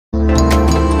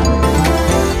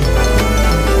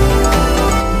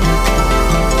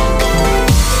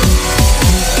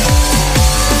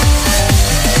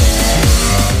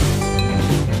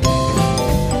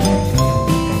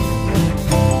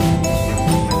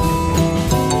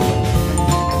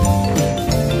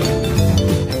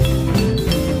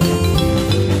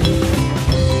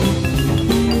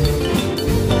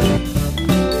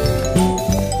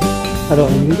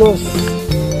amigos,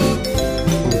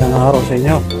 magandang araw sa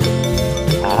inyo.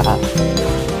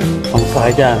 Kamusta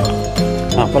kayo dyan?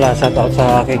 Pala, shout out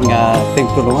sa aking Team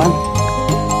Tulungan,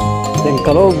 Team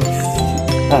Kalog,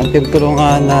 Team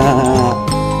Tulungan na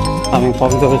aming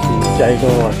founder si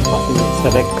Jairo at si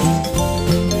Select.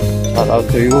 Shout out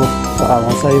to you sa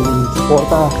iyong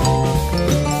suporta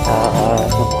sa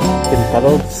Team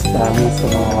Kalog, sa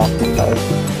mga puntaan.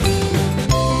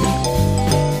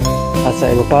 At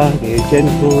sa iba pa, kay Jen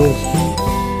Cruz,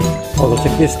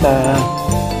 Olosequista,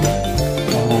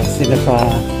 sila pa,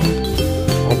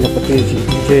 at napatid si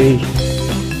DJ,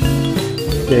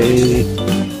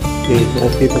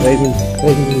 Tito Rainy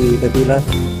Davila,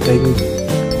 Rainy,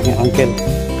 ang uncle,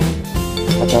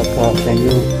 at sa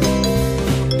inyo.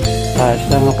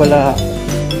 Siya nga pala,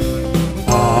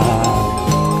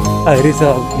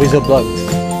 Rizal Vlogs,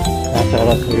 shout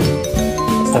out to you.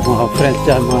 Sa mga friends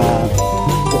dyan,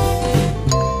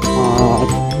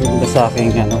 sa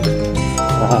aking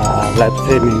live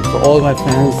streaming, for all my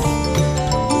fans,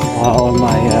 all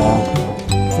my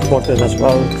supporters as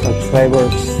well,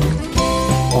 subscribers,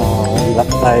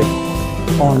 live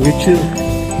on YouTube.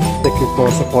 Thank you for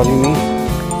supporting me.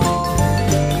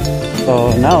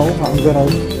 So now I'm gonna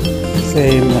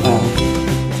say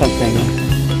something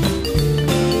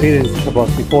experience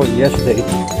about before yesterday.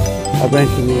 I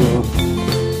went to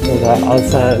the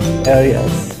outside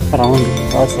areas around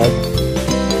outside.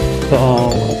 So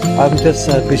I'm just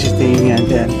visiting and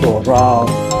then go around,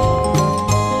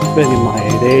 spending my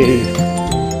day,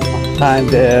 my time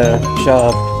there,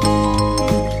 shop,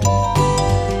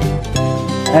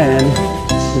 and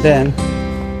then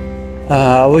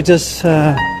I would just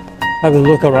have a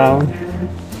look around.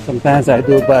 Sometimes I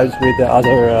do vibes with the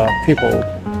other people.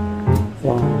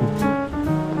 So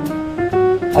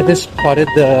I just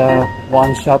spotted the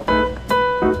one shop.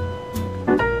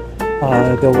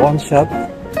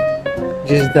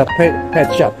 Is the pet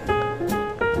shop.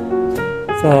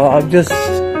 So I'll just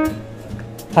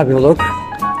have a look.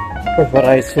 But what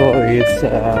I saw is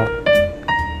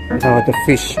the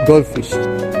fish, goldfish.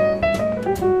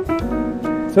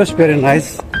 So it's very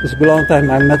nice. It's been a long time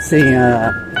I'm not seeing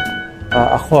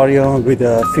aquarium with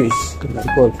a fish,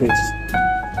 goldfish,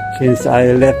 since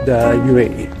I left the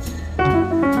UAE.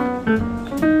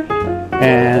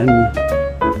 And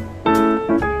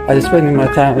I just spending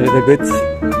my time a little bit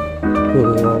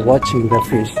watching the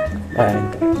fish,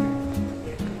 and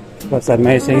it was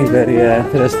amazing, very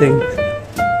interesting.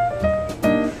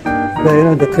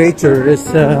 But, the creature is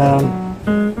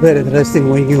very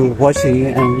interesting when you watching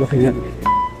and looking at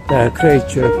the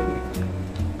creature.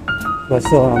 It was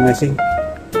so amazing.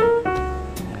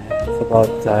 It's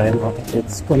about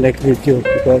it's connected with you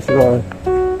because you are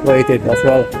created as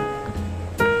well,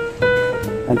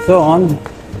 and so on.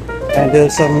 And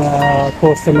there's some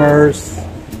customers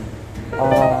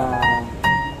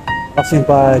passing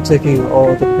by, checking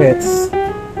all the pets,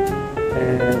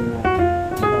 and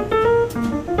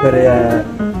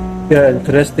very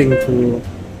interesting to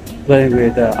play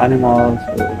with animals,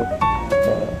 the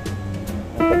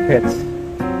pets.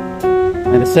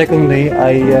 And secondly,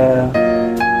 I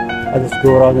just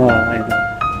go around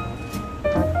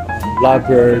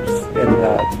blackbirds and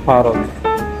parrots.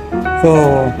 So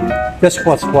just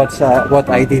what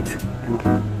I did.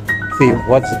 See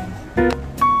watch.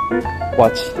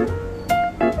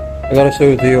 I gotta show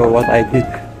you what I did.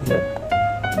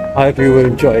 I hope you will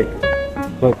enjoy.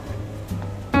 Look.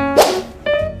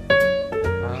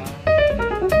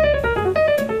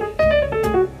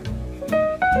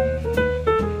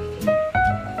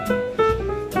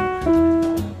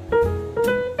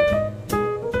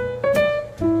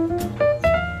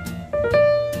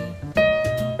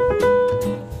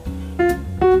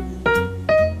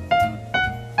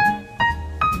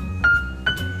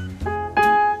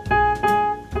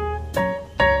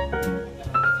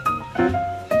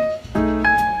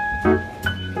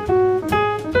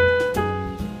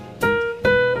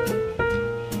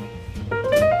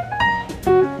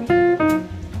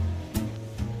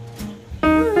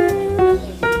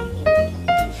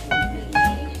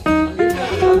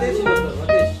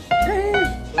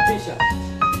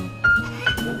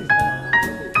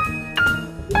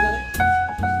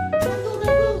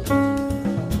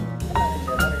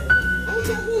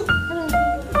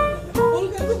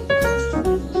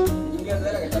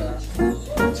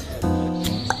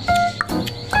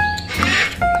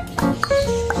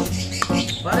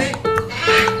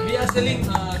 selling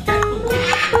cat food.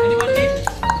 Anyone need?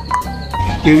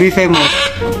 You'll be famous.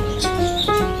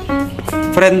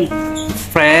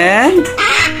 Friend?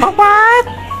 What?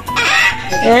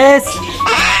 Yes.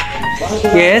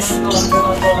 Yes.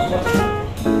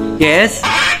 Yes.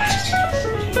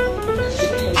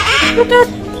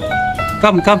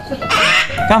 Come, come.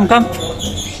 Come, come.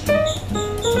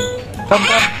 Come,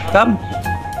 come, come.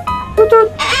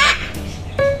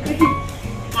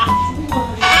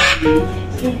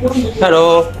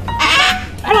 Hello.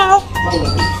 Hello.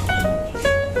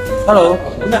 Hello.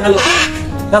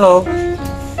 Hello.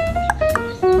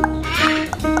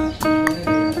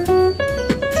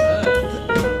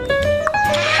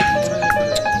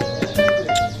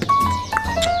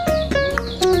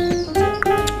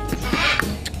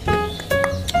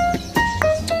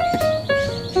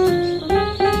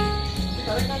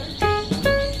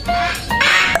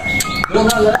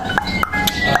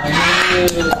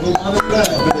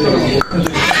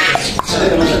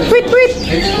 Wait, wait,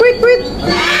 wait, wait.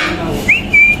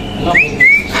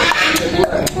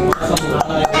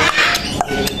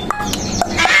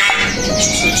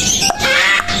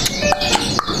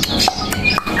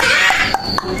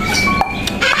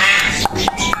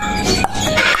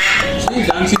 See,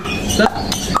 dancing. Stop.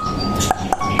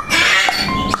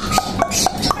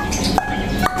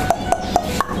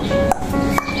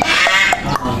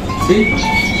 See?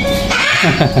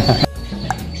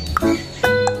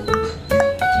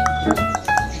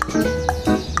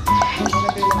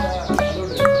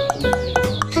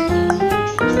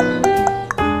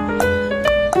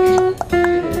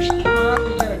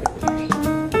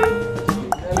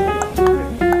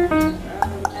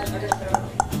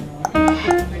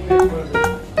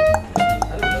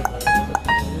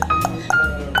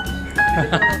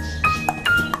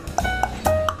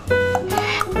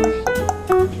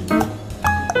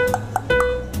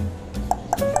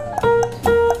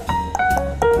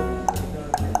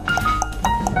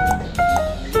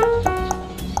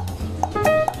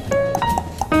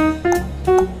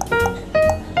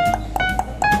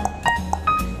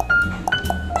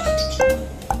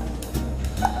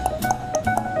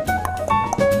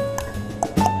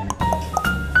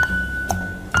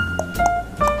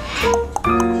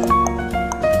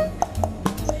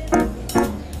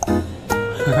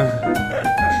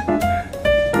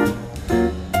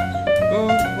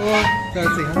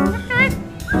 Dancing, huh?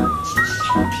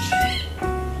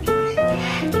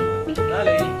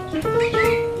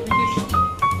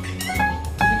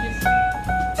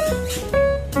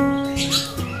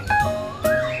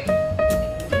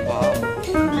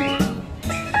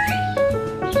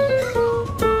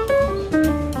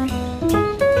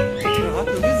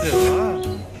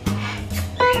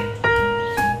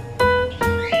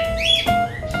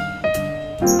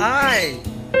 Hi!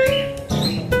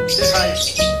 Say hi.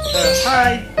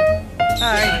 Hi!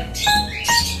 Hi!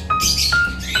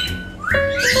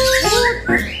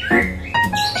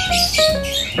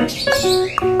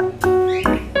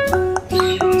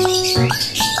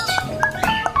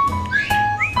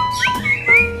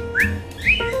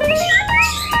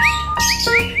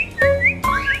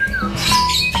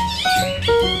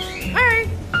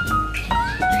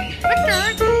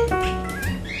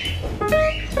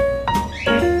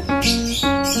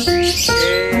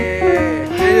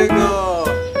 There you go.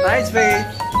 Nice face.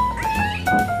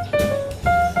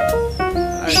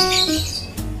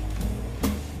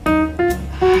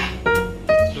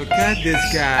 Look at this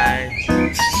guy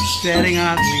staring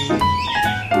at me.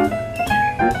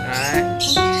 Right?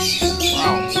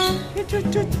 Wow.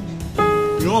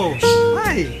 No.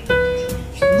 Hi.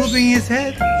 Moving his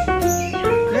head.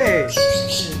 Hey.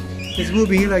 He's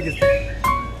moving like this.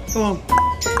 Come on.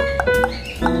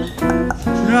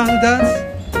 You know how to dance?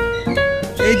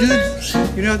 Hey dude,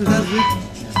 you know how to dance, dude?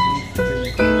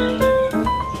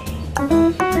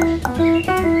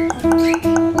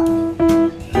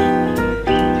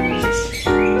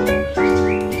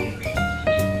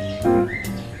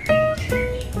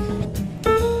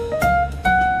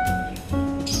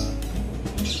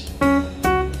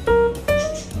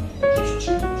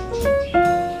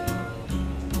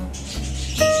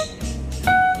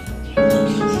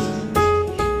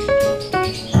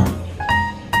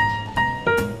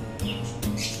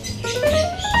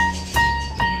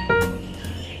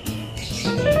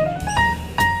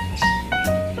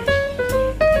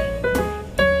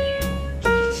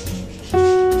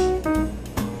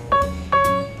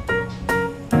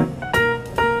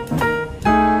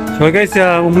 So guys,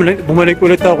 bumalik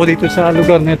ulit ako dito sa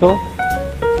lugar nito.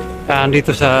 Dito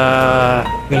sa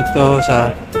ganito sa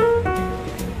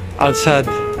Al-Sadd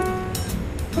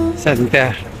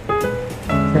Center.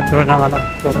 Sentro ng ano.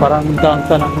 So parang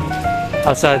downtown ng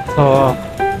Al-Sadd. So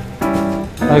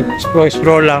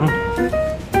explore lang.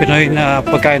 Pinoy na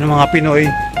pagkain ng mga Pinoy.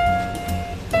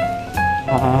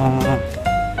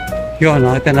 Yun,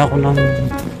 nakita ako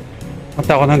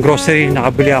ng grocery.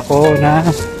 Nakabili ako na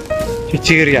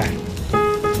chichirya.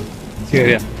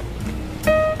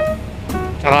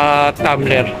 Tsaka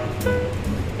tumbler.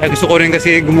 Eh, gusto ko rin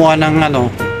kasi gumawa ng ano,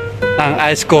 ng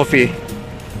iced coffee.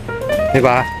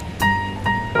 Diba?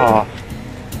 Oo.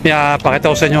 Kaya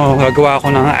pakita ko sa inyo, gagawa ako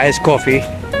ng iced coffee.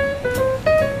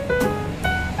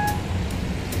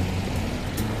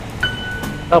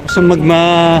 Tapos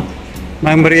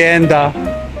may merienda,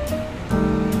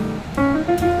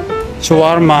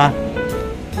 shawarma,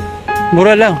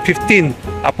 mura lang, 15.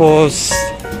 Tapos,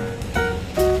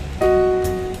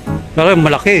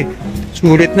 malaki,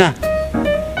 sulit na.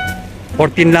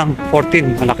 14 lang,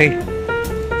 14, malaki.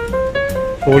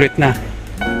 Sulit na.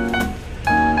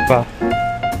 Diba?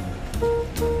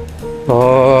 So,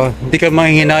 hindi ka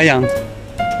manghihinayang.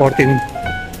 14.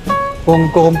 Kung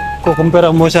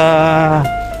kukumpara mo sa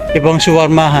ibang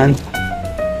shawarmahan,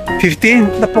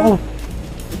 15,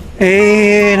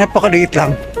 napakaliit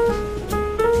lang.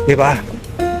 Diba?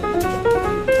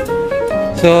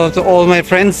 So, to all my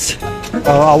friends,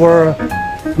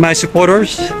 my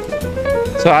supporters,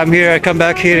 so I'm here. I come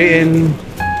back here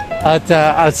at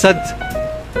outside.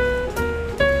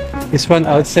 This one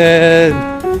outside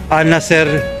Al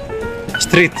Nasser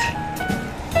Street.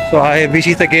 So I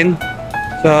visit again.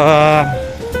 So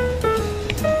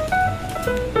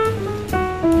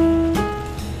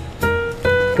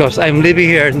because I'm living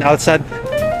here outside.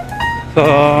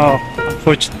 So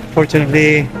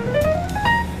fortunately,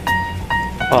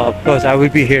 because I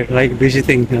will be here like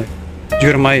visiting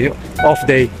during my off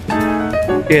day.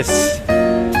 Yes,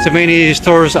 so many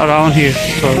stores around here,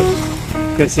 so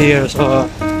you can see here. So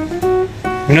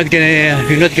you're not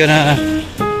gonna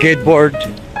get bored.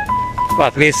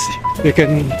 But at least you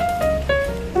can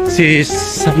see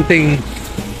something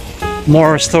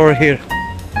more store here.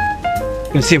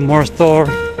 You can see more store,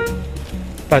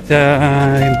 but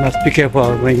you must be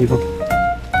careful when you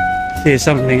see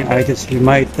something. I just you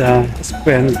might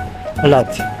spend a lot.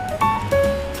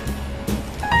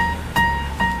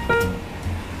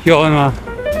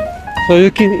 So you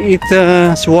can eat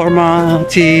shawarma,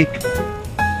 tea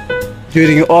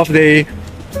during your off day.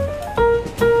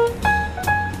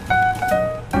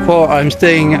 I'm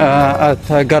staying at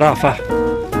Garafa.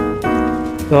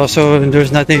 So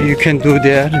there's nothing you can do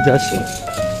there. Just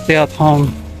stay at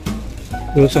home,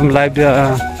 do some live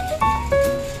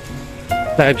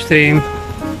stream.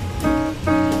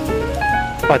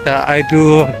 But I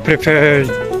do prefer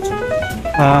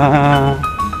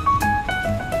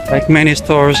like many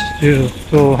stores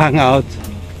to hang out,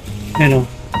 you know,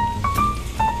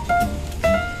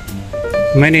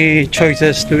 many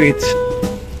choices to eat,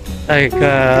 like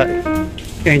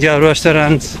Angel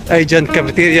restaurants, Asian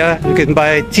cafeteria. You can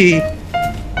buy tea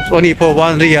only for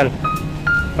 $1,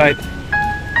 right?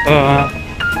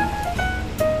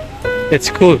 It's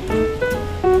cool.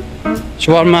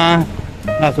 Shawarma,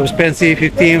 not too expensive,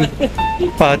 15,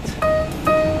 but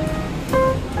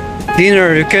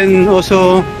dinner you can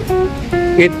also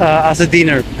eat as a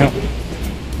dinner, you know,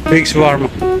 big shawarma.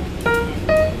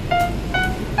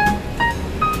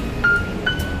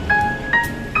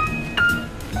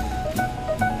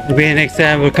 Maybe next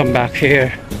time we'll come back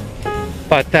here,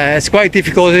 but it's quite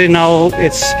difficult now.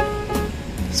 It's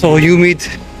so humid,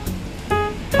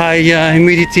 high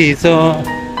humidity, so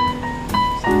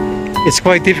it's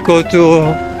quite difficult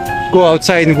to go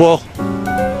outside and walk.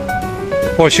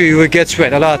 For sure you will get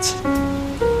sweat a lot.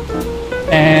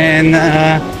 And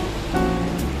a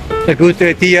good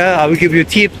idea, I will give you a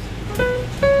tip.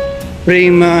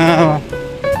 Bring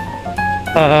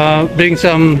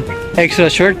some extra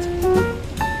shirt.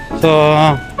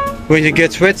 So when you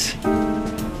get sweat,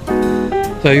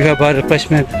 so you have a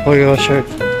replacement for your shirt.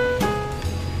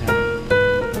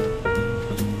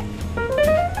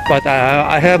 But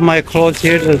I have my clothes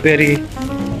here, they're very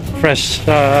fresh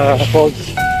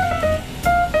clothes.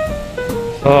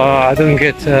 So I don't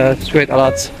get sweat a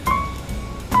lot.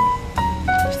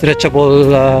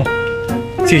 Stretchable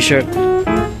t-shirt.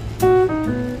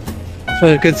 So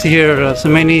you can see here so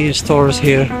many stores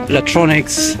here,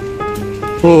 electronics,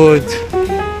 food,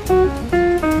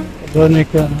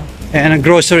 and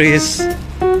groceries.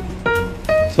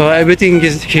 So everything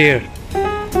is here,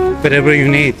 whatever you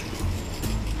need.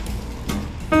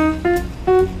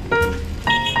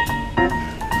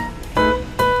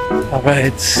 All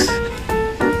right, it's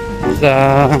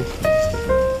a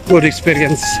good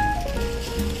experience.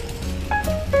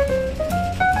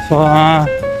 So,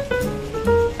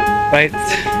 right.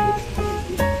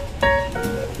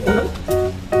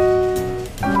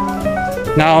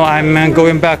 Now I'm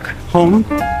going back home,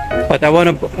 but I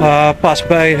want to pass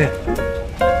by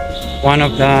one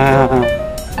of the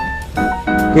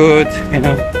good, you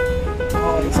know,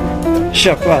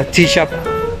 shop, tea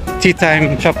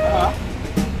time shop.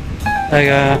 Like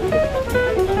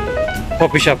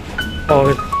coffee shop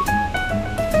or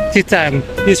tea time.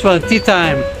 This one, tea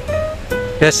time.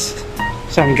 Yes,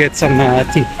 get some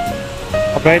tea.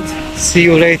 Alright, see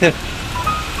you later.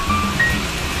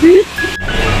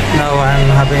 Now I'm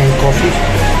having coffee,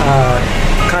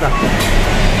 kara.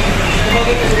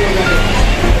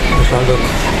 This one, look.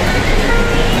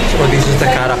 So this is the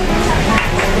kara.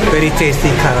 Very tasty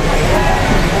kara.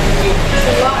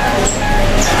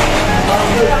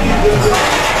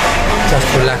 Just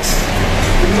relax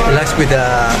with the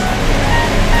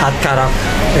hot kara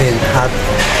and hot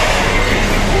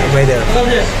weather.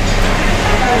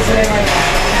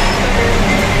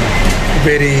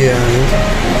 Very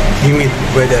humid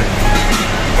weather.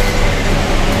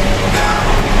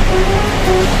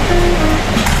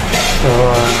 So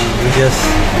we just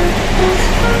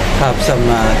have some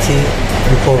tea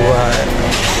before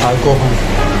I'll go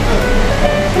home.